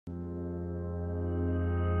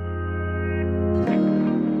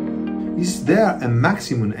Is there a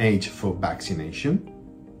maximum age for vaccination?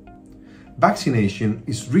 Vaccination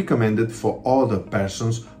is recommended for older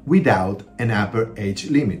persons without an upper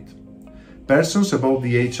age limit. Persons above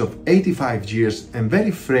the age of 85 years and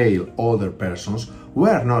very frail older persons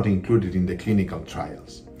were not included in the clinical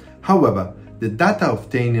trials. However, the data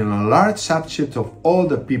obtained in a large subset of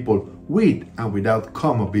older people with and without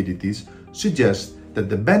comorbidities suggests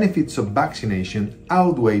that the benefits of vaccination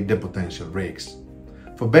outweigh the potential risks.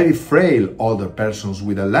 For very frail older persons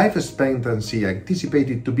with a life expectancy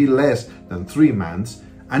anticipated to be less than 3 months,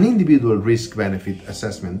 an individual risk-benefit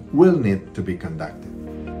assessment will need to be conducted.